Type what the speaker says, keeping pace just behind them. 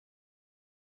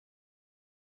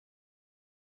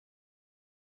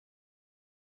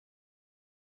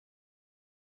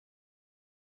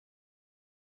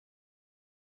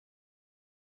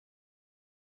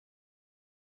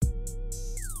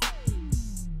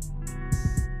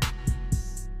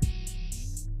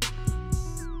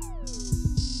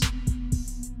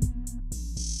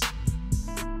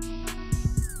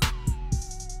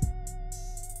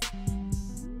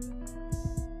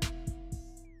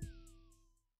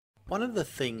One of the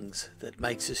things that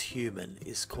makes us human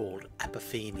is called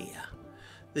apophenia,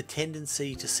 the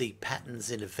tendency to see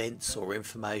patterns in events or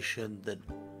information that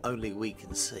only we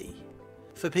can see.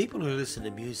 For people who listen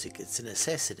to music, it's a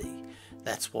necessity.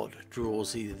 That's what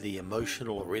draws either the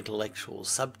emotional or intellectual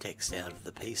subtext out of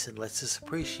the piece and lets us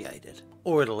appreciate it,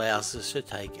 or it allows us to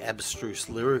take abstruse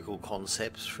lyrical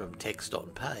concepts from text on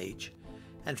page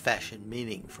and fashion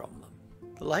meaning from them.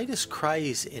 The latest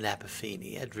craze in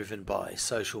apophenia, driven by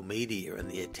social media and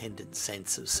the attendant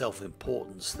sense of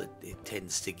self-importance that it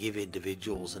tends to give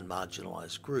individuals and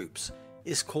marginalised groups,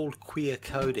 is called queer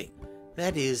coding.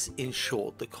 That is, in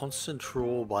short, the constant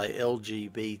trawl by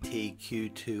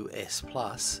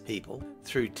LGBTQ2S+ people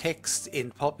through text in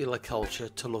popular culture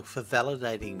to look for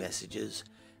validating messages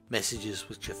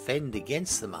which offend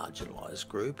against the marginalised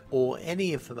group, or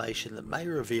any information that may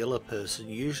reveal a person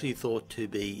usually thought to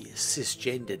be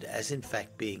cisgendered as in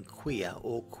fact being queer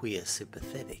or queer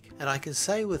sympathetic. And I can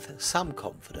say with some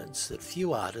confidence that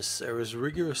few artists are as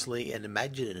rigorously and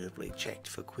imaginatively checked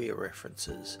for queer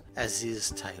references as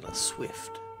is Taylor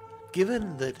Swift.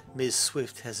 Given that Ms.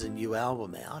 Swift has a new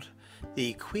album out,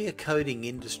 the queer coding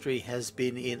industry has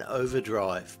been in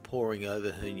overdrive, poring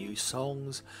over her new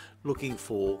songs, looking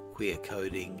for queer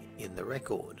coding in the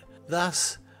record.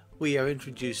 Thus, we are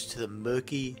introduced to the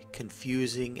murky,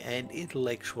 confusing and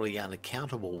intellectually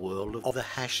unaccountable world of the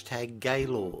hashtag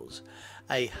gaylors,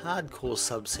 a hardcore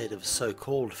subset of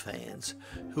so-called fans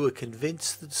who are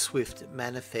convinced that Swift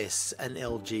manifests an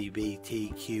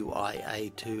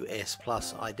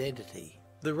LGBTQIA2S+ identity.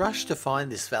 The rush to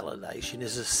find this validation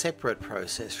is a separate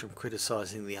process from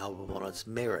criticising the album on its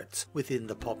merits within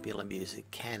the popular music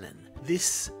canon.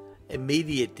 This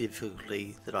immediate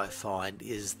difficulty that I find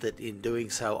is that in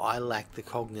doing so I lack the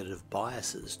cognitive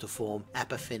biases to form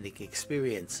apophenic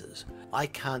experiences. I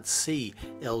can't see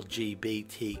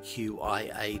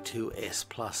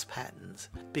LGBTQIA2S+ patterns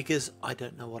because I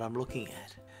don't know what I'm looking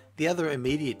at. The other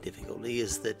immediate difficulty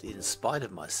is that in spite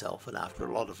of myself and after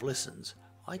a lot of listens,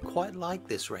 I quite like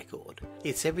this record.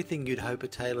 It's everything you'd hope a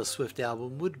Taylor Swift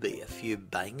album would be. A few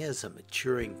bangers, a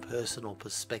maturing personal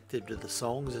perspective to the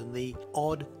songs, and the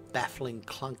odd, baffling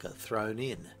clunker thrown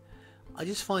in. I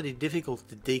just find it difficult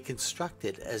to deconstruct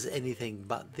it as anything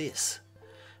but this.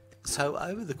 So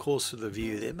over the course of the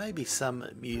review there may be some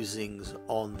musings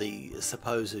on the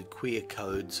supposed queer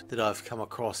codes that I've come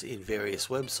across in various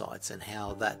websites and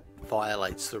how that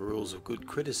violates the rules of good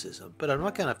criticism, but I'm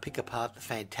not going to pick apart the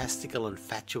fantastical and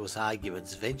fatuous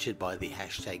arguments ventured by the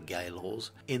hashtag gaylors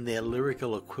in their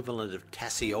lyrical equivalent of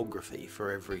tassiography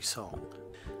for every song.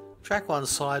 Track 1,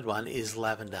 side 1 is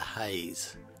Lavender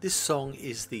Haze. This song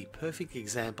is the perfect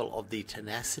example of the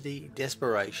tenacity,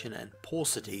 desperation and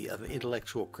paucity of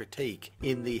intellectual critique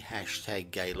in the hashtag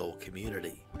gaylor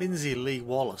community. Lindsay Lee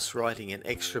Wallace, writing in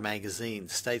Extra magazine,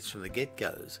 states from the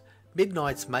get-goes,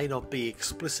 "Midnights may not be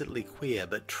explicitly queer,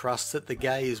 but trust that the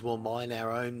gays will mine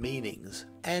our own meanings."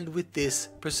 And with this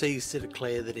proceeds to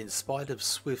declare that in spite of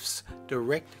Swift's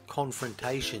direct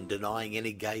confrontation denying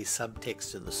any gay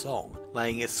subtext in the song,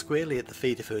 laying it squarely at the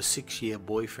feet of her 6-year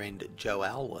boyfriend Joe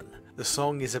Alwyn, the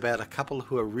song is about a couple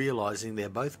who are realising they're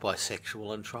both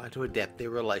bisexual and trying to adapt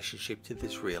their relationship to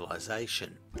this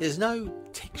realisation. There's no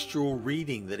textual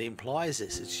reading that implies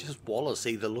this, it's just Wallace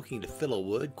either looking to fill a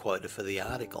word quota for the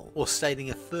article or stating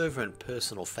a fervent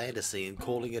personal fantasy and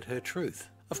calling it her truth.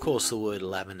 Of course, the word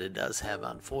lavender does have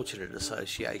unfortunate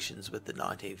associations with the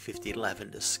 1950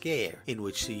 Lavender Scare, in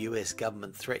which the US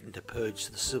government threatened to purge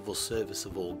the civil service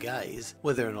of all gays.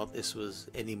 Whether or not this was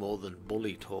any more than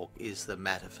bully talk is the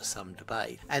matter for some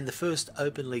debate. And the first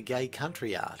openly gay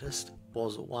country artist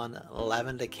was one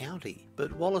Lavender County.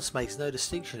 But Wallace makes no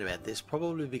distinction about this,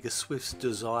 probably because Swift's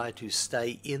desire to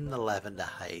stay in the lavender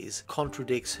haze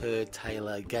contradicts her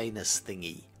Taylor gayness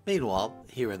thingy. Meanwhile,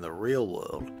 here in the real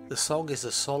world, the song is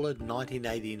a solid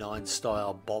 1989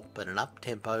 style bop and an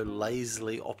up-tempo,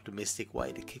 lazily optimistic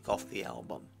way to kick off the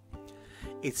album.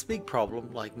 Its big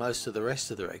problem, like most of the rest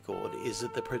of the record, is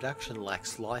that the production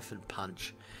lacks life and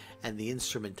punch and the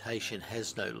instrumentation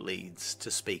has no leads to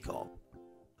speak of.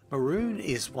 Maroon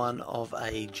is one of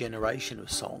a generation of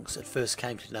songs that first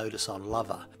came to notice on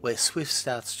Lover, where Swift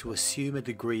starts to assume a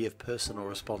degree of personal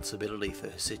responsibility for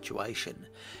her situation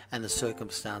and the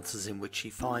circumstances in which she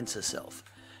finds herself.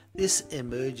 This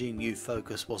emerging new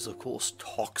focus was of course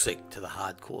toxic to the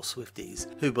hardcore Swifties,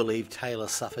 who believed Taylor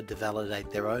suffered to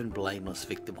validate their own blameless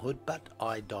victimhood, but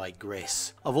I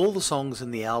digress. Of all the songs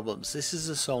in the albums, this is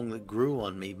the song that grew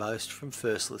on me most from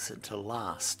first listen to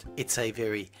last. It's a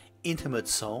very intimate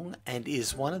song and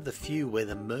is one of the few where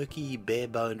the murky,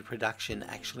 bare-boned production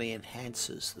actually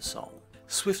enhances the song.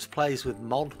 Swift plays with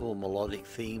multiple melodic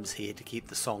themes here to keep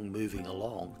the song moving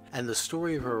along, and the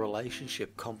story of a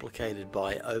relationship complicated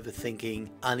by overthinking,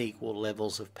 unequal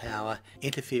levels of power,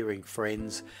 interfering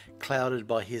friends, clouded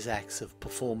by his acts of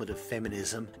performative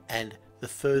feminism, and the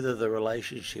further the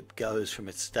relationship goes from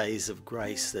its days of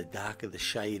grace, the darker the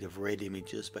shade of red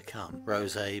images become.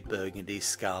 Rosé, burgundy,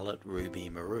 scarlet, ruby,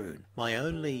 maroon. My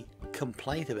only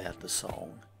complaint about the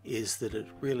song is that it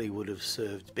really would have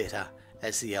served better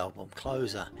as the album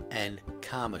closer, and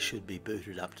Karma should be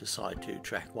booted up to side 2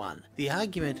 track 1. The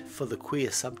argument for the queer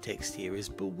subtext here is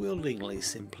bewilderingly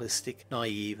simplistic,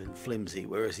 naive and flimsy,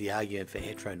 whereas the argument for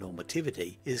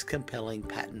heteronormativity is compelling,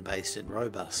 pattern-based and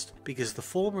robust, because the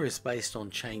former is based on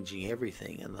changing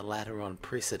everything and the latter on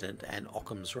precedent and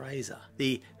Occam's razor.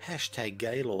 The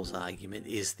 #Gaylor's argument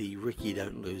is the Ricky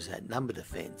don't lose that number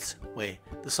defense, where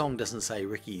the song doesn't say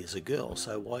Ricky is a girl,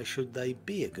 so why should they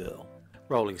be a girl?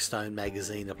 Rolling Stone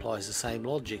magazine applies the same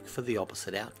logic for the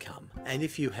opposite outcome, and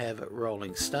if you have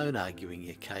Rolling Stone arguing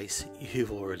your case,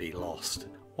 you've already lost.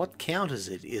 What counters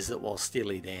it is that while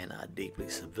Steely Dan are deeply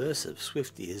subversive,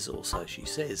 Swift is, or so she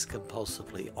says,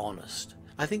 compulsively honest.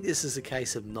 I think this is a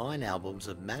case of 9 albums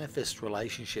of manifest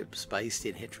relationships based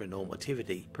in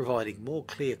heteronormativity, providing more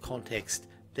clear context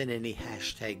than any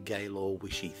 #Gaylor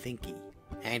wishy-thinky.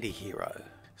 Antihero.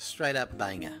 Straight up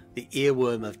banger, the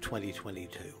earworm of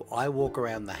 2022. I walk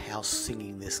around the house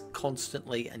singing this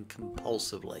constantly and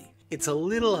compulsively. It's a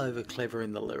little over clever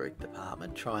in the lyric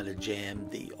department, trying to jam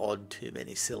the odd too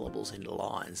many syllables into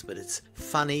lines, but it's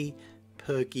funny,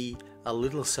 perky, a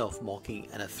little self-mocking,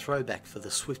 and a throwback for the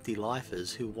Swiftie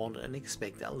lifers who want and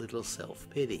expect a little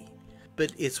self-pity.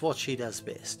 But it's what she does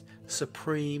best.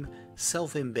 Supreme,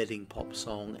 self-embedding pop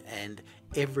song, and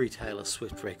every Taylor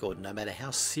Swift record, no matter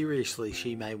how seriously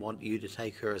she may want you to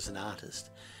take her as an artist,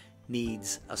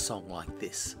 needs a song like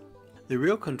this. The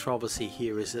real controversy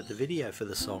here is that the video for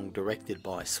the song, directed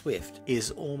by Swift,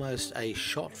 is almost a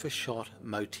shot-for-shot,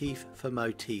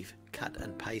 motif-for-motif cut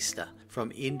and paster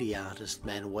from indie artist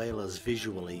Manuela's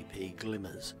visual EP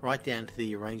Glimmers, right down to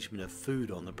the arrangement of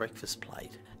food on the breakfast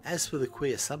plate. As for the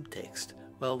queer subtext,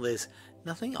 well, there's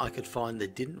nothing I could find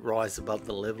that didn't rise above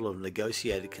the level of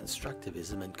negotiated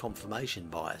constructivism and confirmation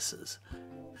biases.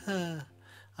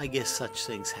 I guess such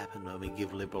things happen when we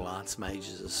give liberal arts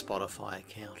majors a Spotify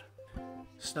account.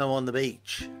 Snow on the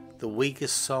Beach. The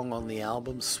weakest song on the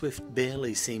album, Swift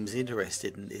barely seems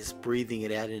interested in this, breathing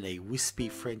it out in a wispy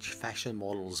French fashion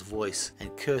model's voice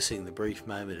and cursing the brief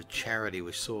moment of charity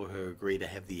which saw her agree to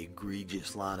have the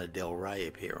egregious Lana Del Rey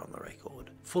appear on the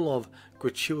record. Full of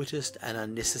gratuitous and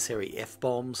unnecessary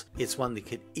F-bombs, it's one that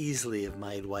could easily have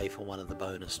made way for one of the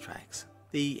bonus tracks.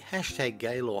 The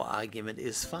 #Gaylor argument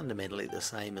is fundamentally the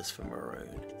same as for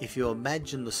Maroon. If you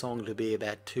imagine the song to be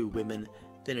about 2 women,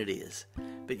 then it is.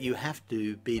 But you have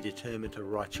to be determined to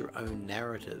write your own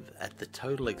narrative at the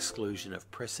total exclusion of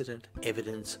precedent,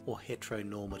 evidence, or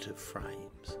heteronormative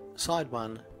frames. Side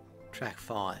 1, track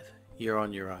 5, You're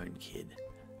on Your Own, Kid.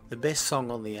 The best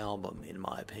song on the album, in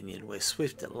my opinion, where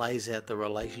Swift lays out the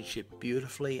relationship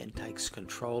beautifully and takes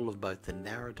control of both the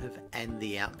narrative and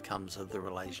the outcomes of the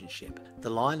relationship. The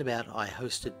line about "I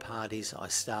hosted parties, I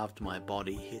starved my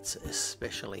body" hits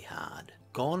especially hard.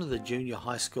 Gone are the junior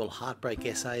high school heartbreak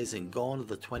essays, and gone are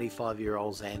the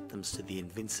 25-year-olds' anthems to the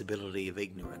invincibility of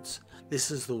ignorance.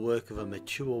 This is the work of a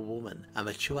mature woman, a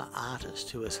mature artist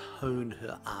who has honed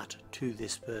her art to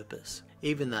this purpose.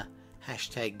 Even the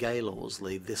 #Gaylors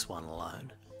leave this one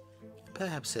alone.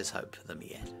 Perhaps there's hope for them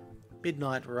yet.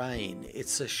 Midnight Rain.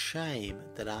 It's a shame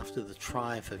that after the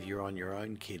triumph of You're on Your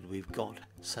Own, Kid, we've got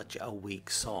such a weak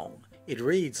song. It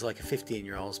reads like a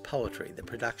 15-year-old's poetry. The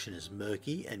production is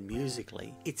murky, and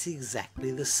musically, it's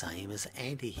exactly the same as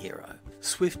Antihero.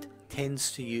 Swift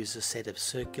tends to use a set of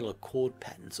circular chord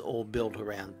patterns all built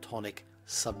around tonic,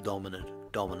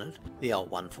 subdominant, dominant, the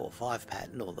old 1-4-5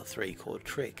 pattern or the 3-chord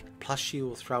trick, plus she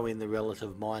will throw in the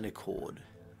relative minor chord.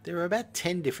 There are about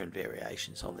 10 different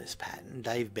variations on this pattern.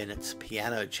 Dave Bennett's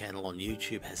piano channel on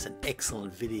YouTube has an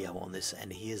excellent video on this,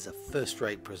 and he is a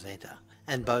first-rate presenter.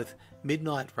 And both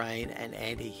Midnight Rain and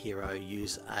Antihero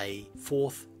use a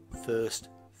 4th, 1st,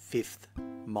 5th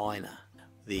minor.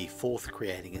 The 4th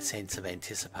creating a sense of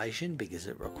anticipation because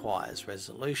it requires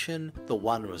resolution, the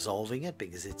 1 resolving it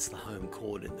because it's the home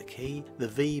chord in the key, the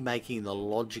V making the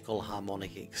logical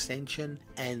harmonic extension,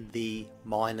 and the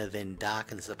minor then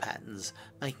darkens the patterns,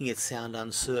 making it sound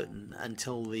uncertain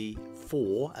until the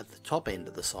 4 at the top end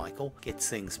of the cycle gets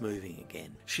things moving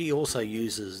again. She also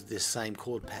uses this same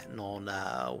chord pattern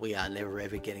on We Are Never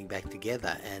Ever Getting Back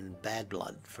Together and Bad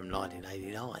Blood from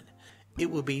 1989. It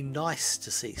would be nice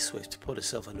to see Swift put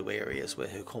herself into areas where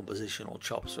her compositional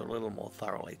chops are a little more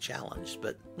thoroughly challenged,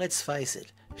 but let's face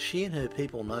it, she and her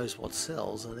people knows what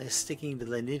sells and they're sticking to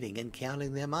their knitting and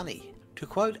counting their money. To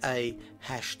quote a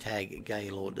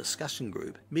 #Gaylor discussion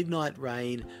group, Midnight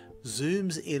Rain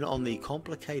zooms in on the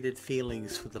complicated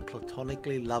feelings for the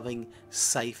platonically loving,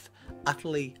 safe,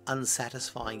 utterly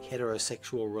unsatisfying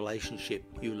heterosexual relationship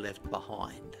you left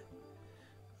behind.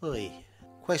 Oi.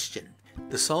 Question.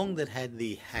 The song that had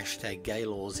the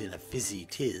 #Gaylors in a fizzy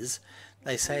tiz,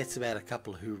 they say it's about a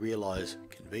couple who realise,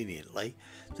 conveniently,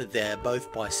 that they're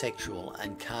both bisexual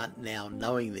and can't now,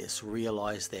 knowing this,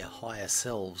 realise their higher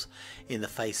selves in the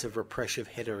face of repressive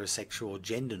heterosexual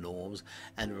gender norms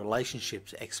and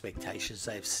relationships expectations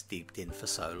they've steeped in for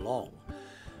so long.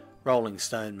 Rolling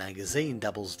Stone magazine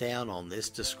doubles down on this,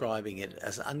 describing it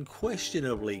as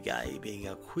unquestionably gay, being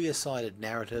a queer-sided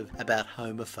narrative about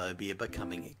homophobia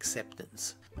becoming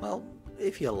acceptance. Well,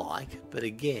 if you like, but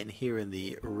again, here in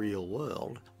the real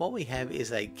world, what we have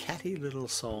is a catty little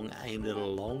song aimed at a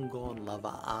long-gone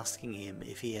lover asking him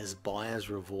if he has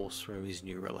buyer's remorse from his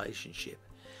new relationship.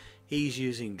 He's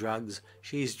using drugs,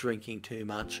 she's drinking too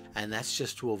much, and that's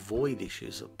just to avoid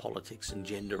issues of politics and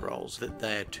gender roles that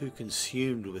they are too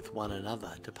consumed with one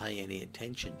another to pay any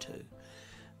attention to.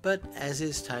 But as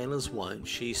is Taylor's wont,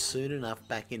 she's soon enough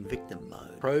back in victim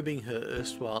mode, probing her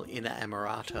erstwhile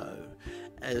inamorato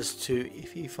as to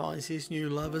if he finds his new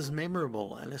love as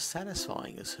memorable and as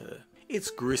satisfying as her. It's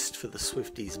grist for the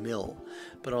Swifties' mill,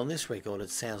 but on this record it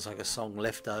sounds like a song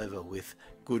left over with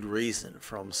good reason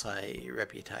from, say,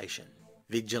 Reputation.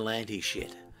 Vigilante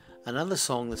Shit. Another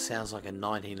song that sounds like a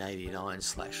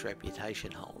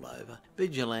 1989/Reputation holdover.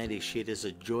 Vigilante Shit is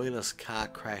a joyless car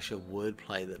crash of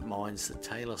wordplay that mines the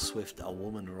Taylor Swift a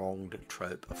woman wronged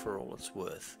trope for all it's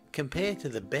worth. Compared to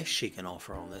the best she can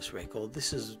offer on this record,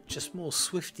 this is just more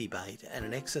Swifty bait and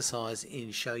an exercise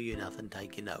in show you nothing,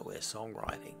 take you nowhere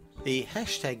songwriting. The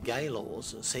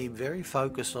 #Gaylors seem very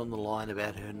focused on the line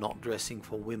about her not dressing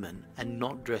for women and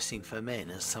not dressing for men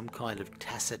as some kind of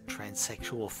tacit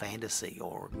transsexual fantasy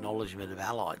or acknowledgement of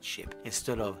alliedship,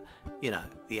 instead of,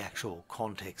 the actual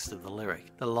context of the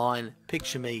lyric. The line,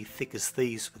 "Picture me thick as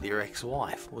thieves with your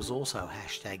ex-wife," was also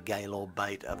 #Gaylor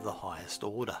bait of the highest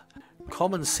order.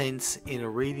 Common sense in a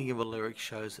reading of a lyric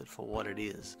shows it for what it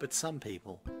is, but some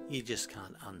people, you just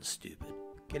can't unstupid.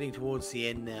 Getting towards the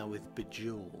end now with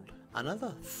Bejeweled.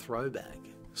 Another throwback.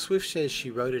 Swift says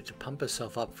she wrote it to pump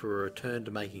herself up for a return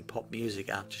to making pop music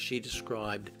after she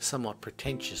described, somewhat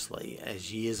pretentiously,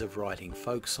 as years of writing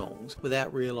folk songs,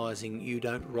 without realising you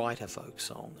don't write a folk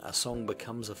song. A song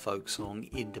becomes a folk song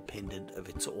independent of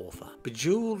its author.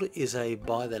 Bejeweled is a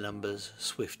by-the-numbers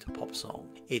Swift pop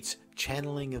song. It's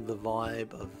channeling of the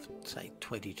vibe of, say,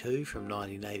 22 from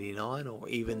 1989, or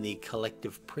even the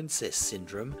collective princess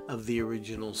syndrome of the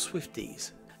original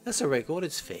Swifties. As a record,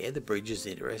 it's fair, the bridge is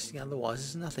interesting, otherwise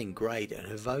it's nothing great, and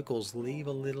her vocals leave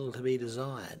a little to be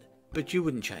desired. But you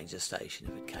wouldn't change the station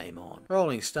if it came on.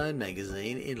 Rolling Stone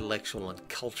magazine, intellectual and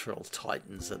cultural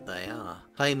titans that they are,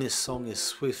 claim this song is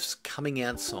Swift's coming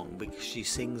out song because she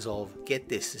sings of, get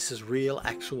this is real,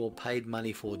 actual, paid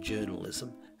money for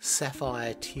journalism,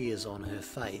 sapphire tears on her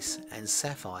face, and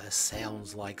sapphire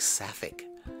sounds like sapphic.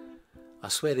 I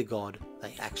swear to God,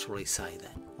 they actually say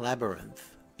that.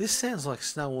 Labyrinth. This sounds like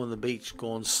Snow on the Beach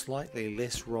gone slightly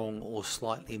less wrong or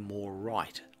slightly more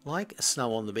right. Like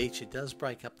Snow on the Beach, it does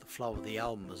break up the flow of the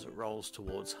album as it rolls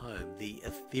towards home. The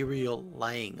ethereal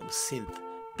laying of synth,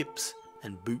 bips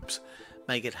and boops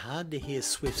make it hard to hear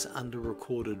Swift's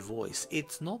under-recorded voice.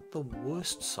 It's not the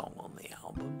worst song on the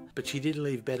album, but she did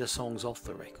leave better songs off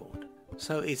the record.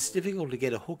 So it's difficult to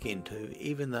get a hook into,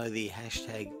 even though the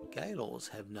 #Gaylors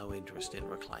have no interest in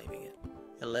reclaiming it.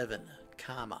 11.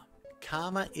 Karma.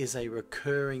 Karma is a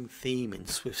recurring theme in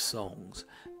Swift songs.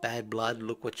 Bad Blood,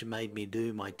 Look What You Made Me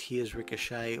Do, My Tears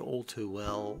Ricochet, All Too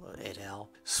Well, et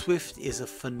al. Swift is a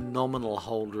phenomenal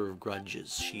holder of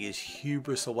grudges. She is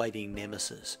hubris awaiting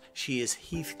nemesis. She is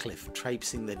Heathcliff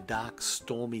traipsing the dark,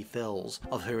 stormy fells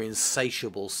of her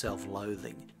insatiable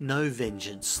self-loathing. No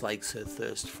vengeance slakes her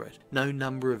thirst for it. No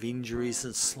number of injuries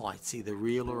and slights, either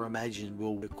real or imagined,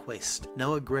 will request.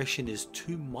 No aggression is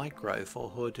too micro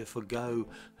for her to forgo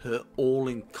her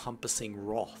all-encompassing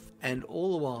wrath. And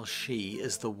all the while she,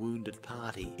 as the wounded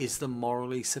party, is the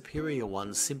morally superior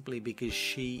one simply because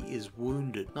she is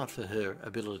wounded, not for her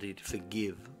ability to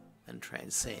forgive and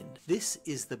transcend. This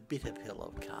is the bitter pill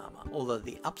of karma, although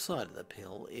the upside of the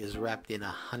pill is wrapped in a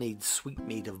honeyed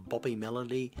sweetmeat of boppy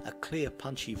melody, a clear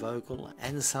punchy vocal,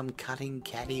 and some cutting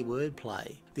catty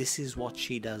wordplay. This is what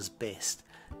she does best,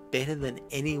 better than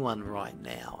anyone right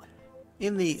now.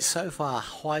 In the so far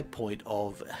high point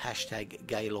of hashtag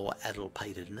gaylor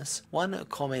addlepatedness, one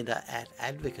commenter at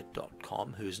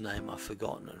advocate.com, whose name I've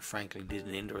forgotten and frankly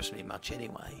didn't interest me much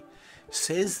anyway,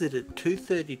 says that at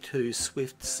 2:32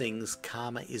 Swift sings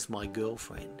 "Karma is my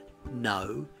girlfriend."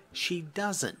 No, she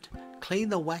doesn't. Clean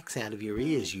the wax out of your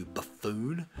ears, you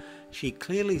buffoon. She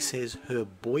clearly says her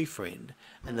boyfriend,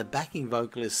 and the backing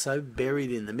vocal is so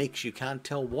buried in the mix you can't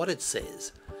tell what it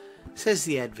says. Says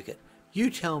the Advocate, you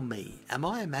tell me, am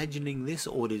I imagining this,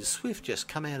 or did Swift just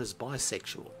come out as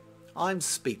bisexual? I'm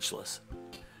speechless.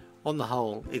 On the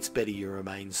whole, it's better you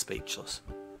remain speechless.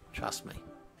 Trust me.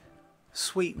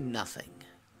 Sweet Nothing.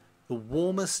 The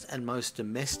warmest and most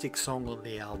domestic song on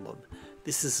the album.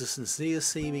 This is a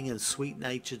sincere-seeming and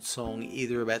sweet-natured song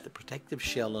either about the protective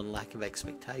shell and lack of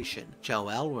expectation Joe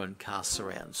Alwyn casts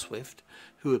around Swift,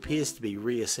 who appears to be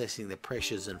reassessing the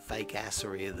pressures and fake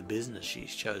assery of the business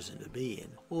she's chosen to be in,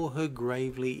 or her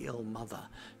gravely ill mother,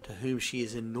 to whom she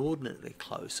is inordinately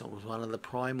close and was one of the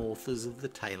prime authors of the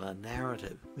Taylor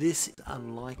narrative. This is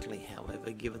unlikely,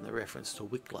 however, given the reference to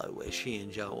Wicklow, where she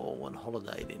and Joe Alwyn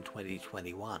holidayed in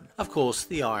 2021. Of course,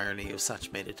 the irony of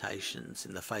such meditations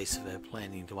in the face of her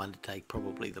planning to undertake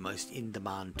probably the most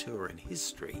in-demand tour in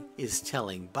history is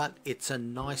telling, but it's a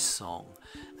nice song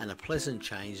and a pleasant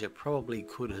change that probably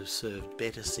could have served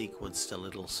better sequenced a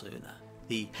little sooner.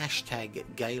 The hashtag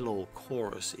gaylor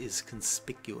chorus is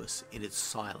conspicuous in its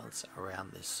silence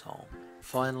around this song.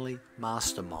 Finally,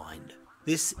 Mastermind.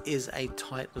 This is a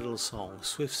tight little song.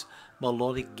 Swift's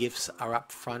melodic gifts are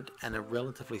up front and a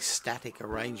relatively static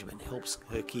arrangement helps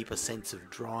her keep a sense of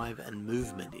drive and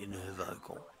movement in her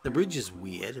vocal. The bridge is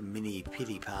weird, a mini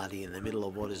pity party in the middle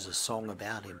of what is a song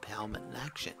about empowerment and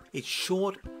action. It's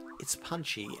short, it's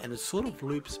punchy, and it sort of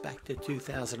loops back to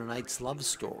 2008's Love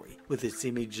Story, with its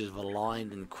images of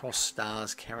aligned and crossed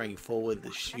stars carrying forward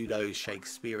the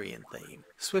pseudo-Shakespearean theme.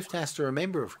 Swift has to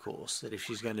remember, of course, that if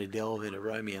she's going to delve into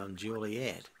Romeo and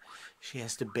Juliet, she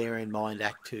has to bear in mind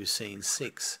Act 2, Scene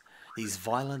 6. These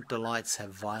violent delights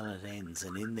have violent ends,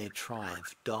 and in their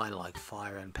triumph die like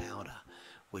fire and powder,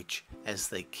 which, as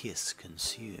they kiss,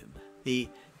 consume. The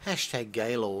hashtag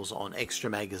gaylors on Extra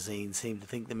Magazine seem to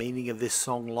think the meaning of this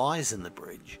song lies in the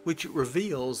bridge, which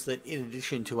reveals that in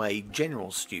addition to a general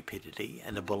stupidity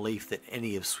and a belief that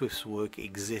any of Swift's work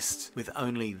exists with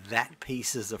only that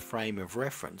piece as a frame of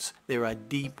reference, there are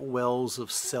deep wells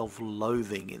of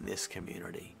self-loathing in this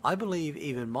community. I believe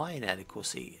even my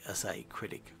inadequacy as a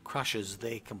critic crushes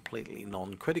their completely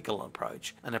non-critical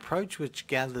approach, an approach which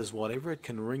gathers whatever it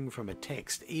can wring from a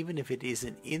text, even if it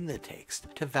isn't in the text,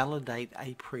 to validate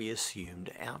a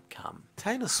pre-assumed outcome.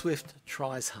 Taylor Swift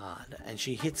tries hard, and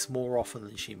she hits more often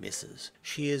than she misses.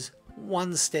 She is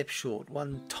one step short,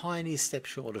 one tiny step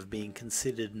short of being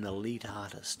considered an elite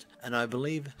artist, and I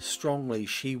believe strongly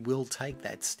she will take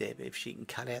that step if she can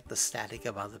cut out the static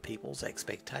of other people's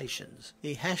expectations.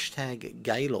 The hashtag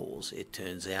gaylors, it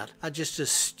turns out, are just a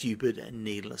stupid and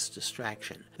needless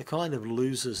distraction, the kind of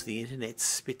losers the internet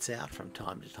spits out from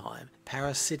time to time,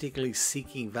 parasitically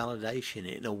seeking validation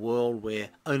in a world where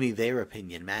only their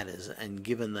opinion matters, and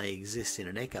given they exist in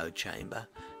an echo chamber,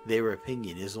 their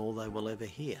opinion is all they will ever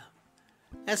hear.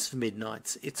 As for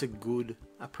Midnights, it's a good,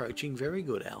 approaching very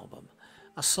good album.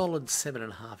 A solid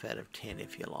 7.5 out of 10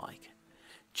 if you like.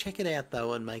 Check it out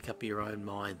though and make up your own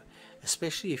mind,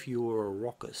 especially if you are a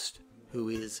rockist who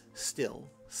is still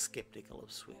skeptical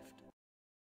of Swift.